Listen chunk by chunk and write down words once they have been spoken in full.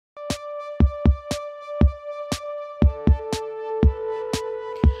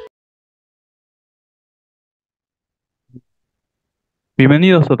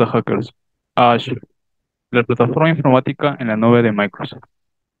Bienvenidos Data Hackers a Azure, la plataforma informática en la nube de Microsoft.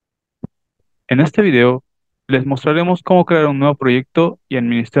 En este video les mostraremos cómo crear un nuevo proyecto y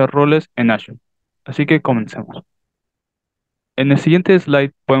administrar roles en Azure. Así que comencemos. En el siguiente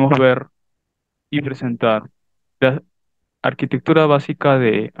slide podemos ver y presentar la arquitectura básica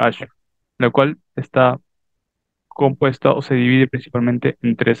de Azure, la cual está compuesta o se divide principalmente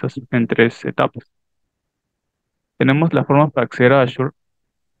en tres etapas. Tenemos las formas para acceder a Azure,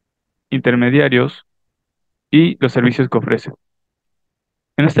 intermediarios y los servicios que ofrece.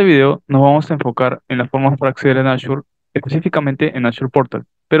 En este video nos vamos a enfocar en las formas para acceder en Azure, específicamente en Azure Portal.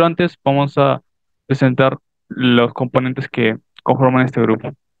 Pero antes vamos a presentar los componentes que conforman este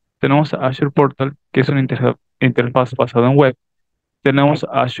grupo. Tenemos a Azure Portal, que es una interfaz basada en web. Tenemos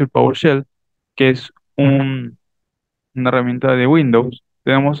a Azure PowerShell, que es una herramienta de Windows.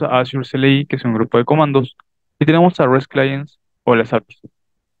 Tenemos a Azure CLI, que es un grupo de comandos. Y tenemos a REST Clients o las APIs.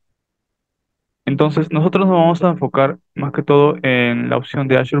 Entonces, nosotros nos vamos a enfocar más que todo en la opción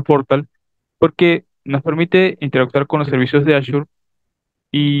de Azure Portal porque nos permite interactuar con los servicios de Azure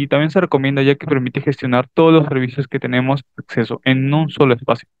y también se recomienda ya que permite gestionar todos los servicios que tenemos acceso en un solo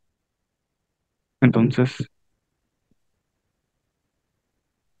espacio. Entonces,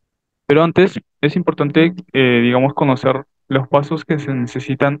 pero antes es importante, digamos, conocer los pasos que se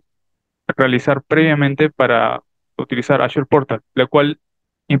necesitan realizar previamente para utilizar Azure Portal, la cual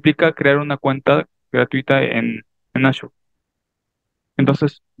implica crear una cuenta gratuita en Azure.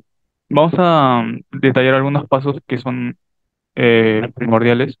 Entonces, vamos a detallar algunos pasos que son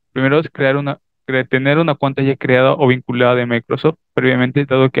primordiales. Primero es tener una cuenta ya creada o vinculada de Microsoft previamente,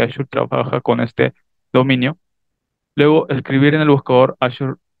 dado que Azure trabaja con este dominio. Luego, escribir en el buscador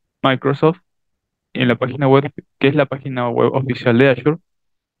Azure Microsoft en la página web, que es la página web oficial de Azure.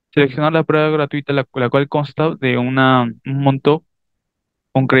 Seleccionar la prueba gratuita, la cual consta de un monto,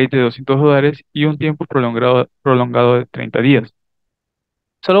 un crédito de $200 y un tiempo prolongado de 30 días.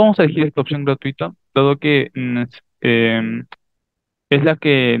 Solo vamos a elegir esta opción gratuita, dado que es la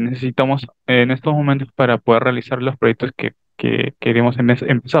que necesitamos en estos momentos para poder realizar los proyectos que queremos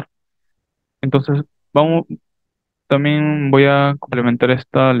empezar. Entonces, vamos, también voy a complementar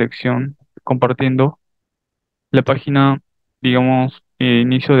esta lección compartiendo la página, digamos,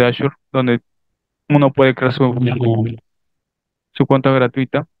 inicio de Azure, donde uno puede crear su cuenta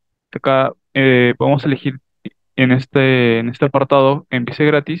gratuita. Acá podemos elegir en este apartado, empiece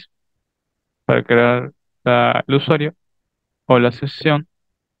gratis, para crear el usuario o la sesión,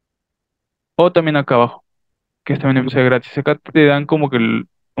 o también acá abajo, que es también empieza gratis. Acá te dan como que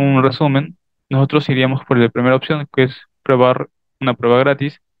un resumen. Nosotros iríamos por la primera opción, que es probar una prueba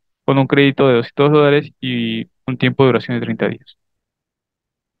gratis con un crédito de $200 y un tiempo de duración de 30 días.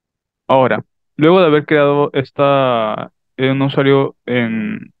 Ahora, luego de haber creado un usuario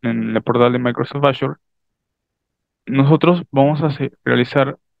en el portal de Microsoft Azure, nosotros vamos a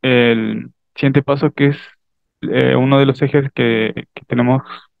realizar el siguiente paso, que es uno de los ejes que tenemos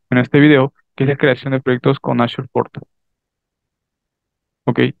en este video, que es la creación de proyectos con Azure Portal.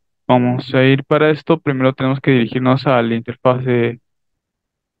 Ok, vamos a ir para esto. Primero tenemos que dirigirnos a la interfaz de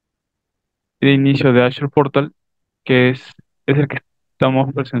inicio de Azure Portal, que es el que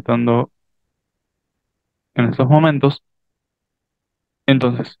estamos presentando en estos momentos.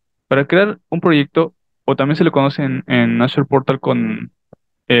 Entonces, para crear un proyecto, o también se le conoce en Azure Portal con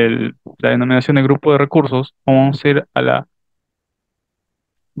la denominación de grupo de recursos, vamos a ir a la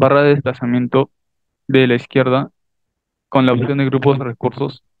barra de desplazamiento de la izquierda con la opción de grupos de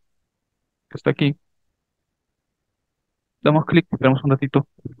recursos, que está aquí. Damos clic, esperamos un ratito,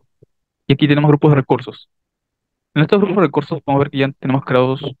 y aquí tenemos grupos de recursos. En estos grupos de recursos podemos ver que ya tenemos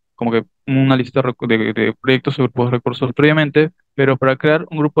creados como que una lista de proyectos y grupos de recursos previamente, pero para crear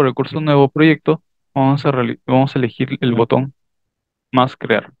un grupo de recursos, un nuevo proyecto, vamos a elegir el botón más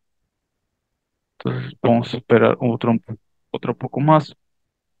crear. Entonces vamos a esperar otro poco más.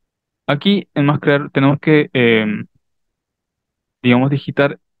 Aquí en más crear tenemos que, digamos,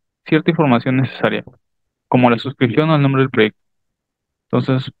 digitar cierta información necesaria, como la suscripción o el nombre del proyecto.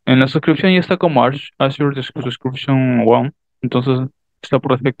 Entonces, en la suscripción ya está como Azure Subscription One, entonces está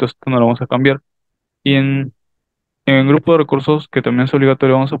por defecto, esto no lo vamos a cambiar. Y en el grupo de recursos, que también es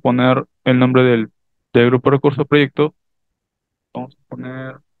obligatorio, vamos a poner el nombre del grupo de recursos proyecto. Vamos a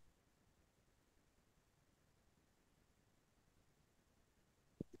poner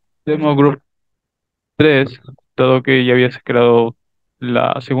Demo Group 3, dado que ya había creado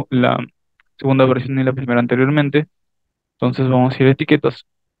la segunda versión y la primera anteriormente. Entonces vamos a ir a etiquetas.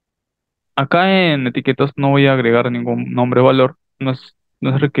 Acá en etiquetas no voy a agregar ningún nombre o valor, no es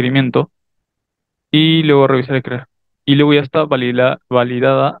requerimiento. Y luego revisar y crear. y luego ya está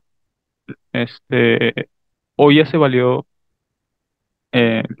validada, o ya se validó,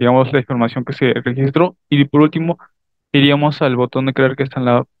 digamos, la información que se registró. Y por último, iríamos al botón de crear que está en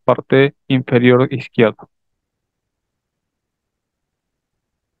la parte inferior izquierda.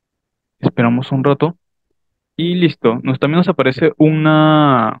 Esperamos un rato y listo. También nos aparece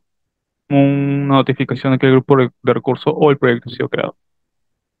una notificación de que el grupo de recursos o el proyecto ha sido creado.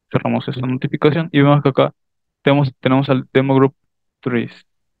 Cerramos esta notificación y vemos que acá tenemos al demo group 3.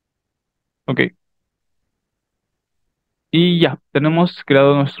 Ok. Y ya, tenemos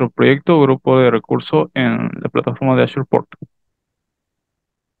creado nuestro proyecto o grupo de recursos en la plataforma de Azure Portal.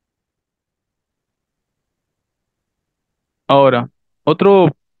 Ahora, otro,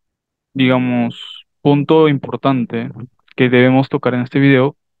 digamos, punto importante que debemos tocar en este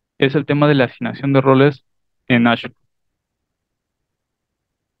video es el tema de la asignación de roles en Azure,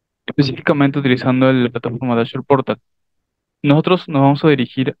 específicamente utilizando la plataforma de Azure Portal. Nosotros nos vamos a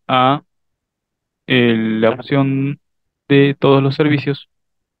dirigir a la opción de todos los servicios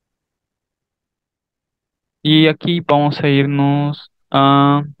y aquí vamos a irnos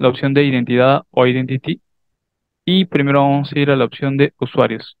a la opción de identidad o identity y primero vamos a ir a la opción de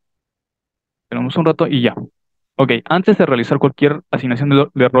usuarios. Tenemos un rato y ya. Ok, antes de realizar cualquier asignación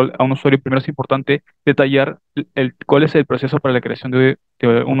de rol a un usuario, primero es importante detallar cuál es el proceso para la creación de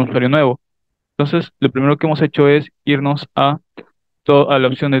un usuario nuevo. Entonces, lo primero que hemos hecho es irnos a la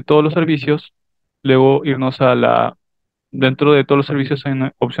opción de todos los servicios, luego irnos dentro de todos los servicios hay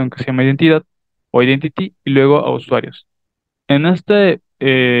una opción que se llama identidad o identity y luego a usuarios. En esta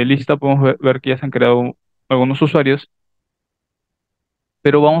lista podemos ver que ya se han creado algunos usuarios,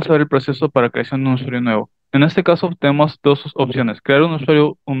 pero vamos a ver el proceso para creación de un usuario nuevo. En este caso tenemos dos opciones, crear un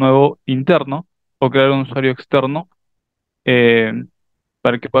usuario un nuevo interno o crear un usuario externo eh,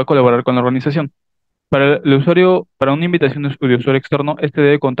 para que pueda colaborar con la organización. Para el usuario, para una invitación de usuario externo, este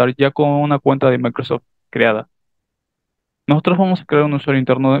debe contar ya con una cuenta de Microsoft creada. Nosotros vamos a crear un usuario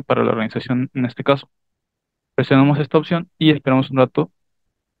interno para la organización en este caso. Presionamos esta opción y esperamos un rato.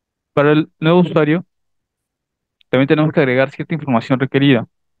 Para el nuevo usuario, también tenemos que agregar cierta información requerida.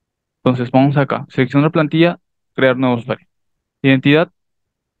 Entonces vamos acá, seleccionar plantilla, crear nuevo usuario. Identidad,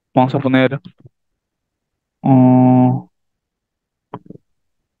 vamos a poner oh,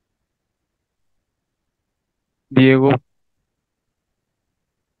 Diego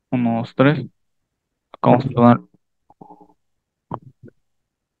 1, 2, 3. Acá vamos a poner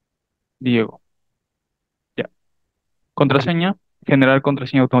Diego. Ya. Contraseña, generar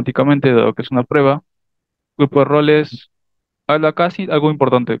contraseña automáticamente, dado que es una prueba. Grupo de roles, habla casi algo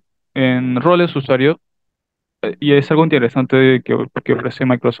importante. En roles, usuario, y es algo interesante que ofrece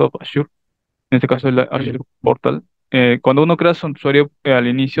Microsoft Azure, en este caso el Azure Portal. Cuando uno crea su usuario al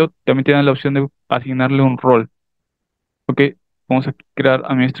inicio, también tiene la opción de asignarle un rol. Ok, vamos a crear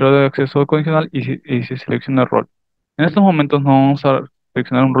administrador de acceso condicional y se selecciona el rol. En estos momentos no vamos a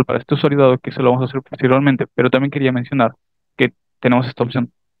seleccionar un rol para este usuario, dado que eso lo vamos a hacer posteriormente, pero también quería mencionar que tenemos esta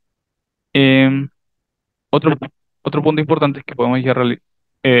opción. Em, otro, otro punto importante es que podemos ya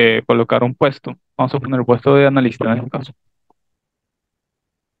colocar un puesto. Vamos a poner el puesto de analista en este caso.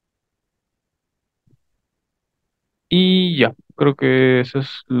 Y ya, creo que eso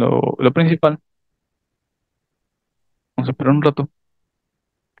es lo principal. Vamos a esperar un rato.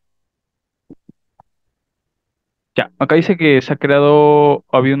 Ya, acá dice que se ha creado,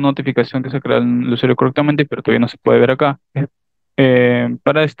 ha habido una notificación que se ha creado el usuario correctamente, pero todavía no se puede ver acá.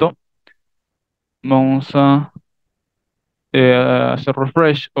 Para esto, vamos a hacer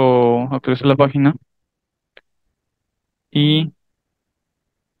refresh o actualizar la página y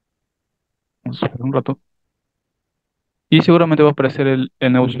vamos a esperar un rato. Y seguramente va a aparecer el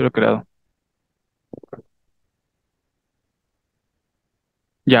nuevo usuario creado.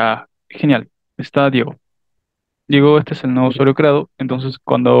 Ya, genial. Está Diego. Diego, este es el nuevo usuario creado. Entonces,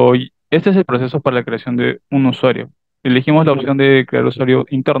 este es el proceso para la creación de un usuario. Elegimos la opción de crear usuario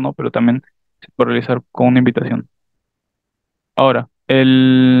interno, pero también se puede realizar con una invitación. Ahora,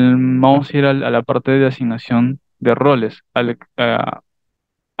 vamos a ir a la parte de asignación de roles al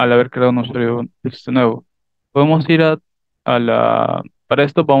haber creado un usuario nuevo. Podemos ir para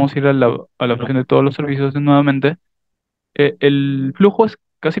esto vamos a ir a la opción de todos los servicios nuevamente. El flujo es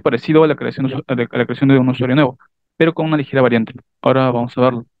casi parecido a la creación de un usuario nuevo, pero con una ligera variante. Ahora vamos a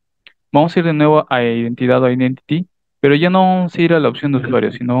verlo. Vamos a ir de nuevo a identidad o identity, pero ya no vamos a ir a la opción de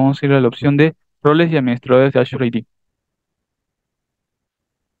usuario, sino vamos a ir a la opción de roles y administradores de Azure ID.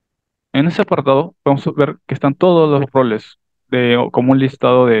 En ese apartado vamos a ver que están todos los roles como un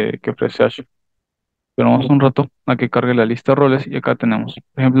listado que ofrece Azure. Esperamos un rato a que cargue la lista de roles y acá tenemos.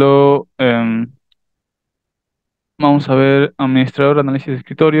 Por ejemplo, Vamos a ver administrador, análisis de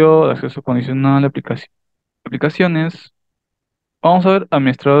escritorio, acceso condicional, aplicaciones. Vamos a ver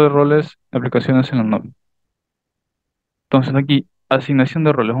administrador de roles, aplicaciones en la nube. Entonces aquí, asignación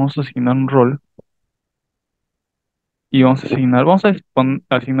de roles. Vamos a asignar un rol y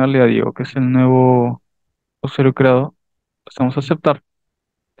asignarle a Diego, que es el nuevo usuario creado. Hacemos aceptar,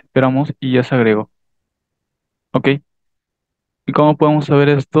 esperamos y ya se agregó. Ok. ¿Y cómo podemos saber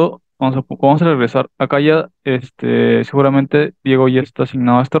esto? Vamos a regresar. Acá ya, seguramente Diego ya está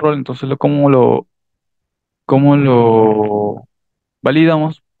asignado a este rol, entonces ¿cómo lo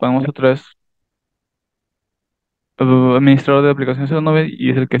validamos? Ponemos otra vez administrador de aplicaciones de la nube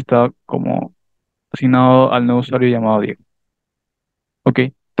y es el que está como asignado al nuevo usuario llamado Diego. Ok,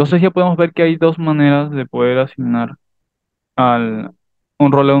 entonces ya podemos ver que hay dos maneras de poder asignar al,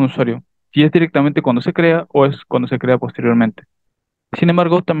 un rol a un usuario. Si es directamente cuando se crea o es cuando se crea posteriormente. Sin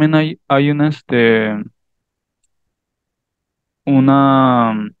embargo, también hay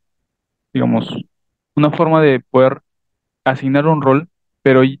una, digamos, una forma de poder asignar un rol,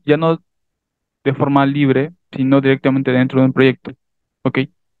 pero ya no de forma libre, sino directamente dentro de un proyecto. Ok,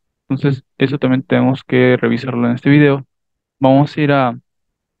 entonces eso también tenemos que revisarlo en este video. Vamos a ir a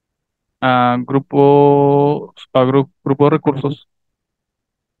grupo de recursos.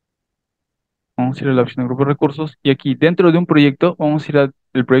 Vamos a ir a la opción de grupo de recursos y aquí dentro de un proyecto vamos a ir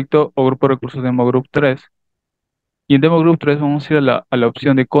al proyecto o grupo de recursos Demo Group 3 y en Demo Group 3 vamos a ir a la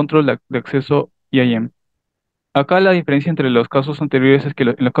opción de control de acceso IAM. Acá la diferencia entre los casos anteriores es que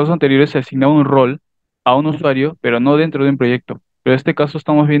en los casos anteriores se asignaba un rol a un usuario, pero no dentro de un proyecto. Pero en este caso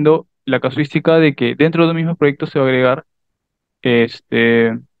estamos viendo la casuística de que dentro de un mismo proyecto se va a agregar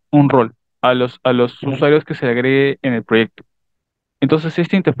este, un rol a los usuarios que se le agregue en el proyecto. Entonces,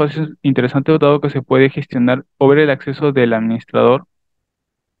 esta interfaz es interesante dado que se puede gestionar o ver el acceso del administrador,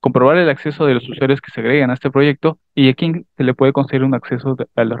 comprobar el acceso de los usuarios que se agregan a este proyecto y a quién se le puede conseguir un acceso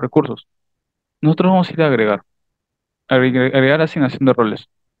a los recursos. Nosotros vamos a ir a agregar asignación de roles.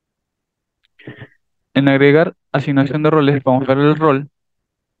 En agregar asignación de roles, vamos a ver el rol,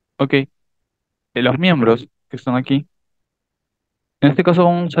 ok, de los miembros que están aquí. En este caso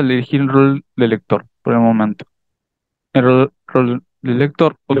vamos a elegir el rol de lector por el momento. El rol de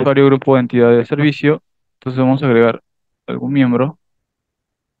lector, usuario, grupo, entidad de servicio. Entonces vamos a agregar algún miembro.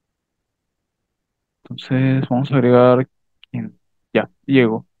 Entonces vamos a agregar quién. Ya,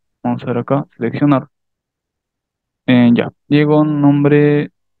 Diego. Vamos a ver acá, seleccionar. Ya, Diego,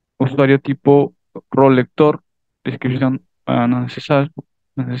 nombre, usuario tipo, rol lector, descripción no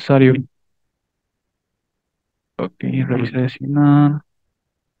necesario. Ok, revisar y asignar.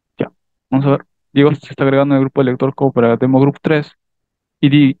 Ya, vamos a ver. Diego se está agregando en el grupo de lector como para Demo Group 3. Y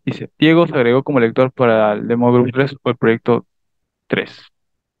dice, Diego se agregó como lector para el Demo Group 3 o el proyecto 3.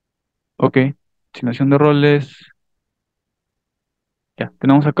 Ok, asignación de roles. Ya,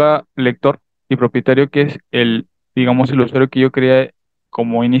 tenemos acá lector y propietario que es digamos, el usuario que yo creé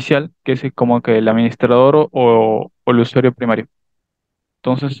como inicial, que es como que el administrador o el usuario primario.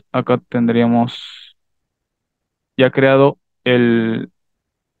 Entonces, acá tendríamos ya creado el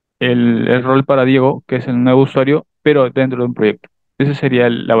rol para Diego, que es el nuevo usuario, pero dentro de un proyecto. Esa sería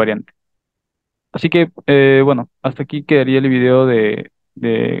la variante. Así que, bueno, hasta aquí quedaría el video de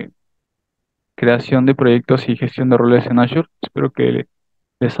creación de proyectos y gestión de roles en Azure. Espero que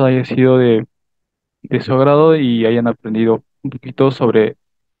les haya sido de su agrado y hayan aprendido un poquito sobre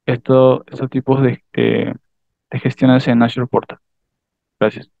estos tipos de gestiones en Azure Portal.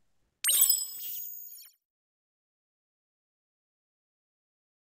 Gracias.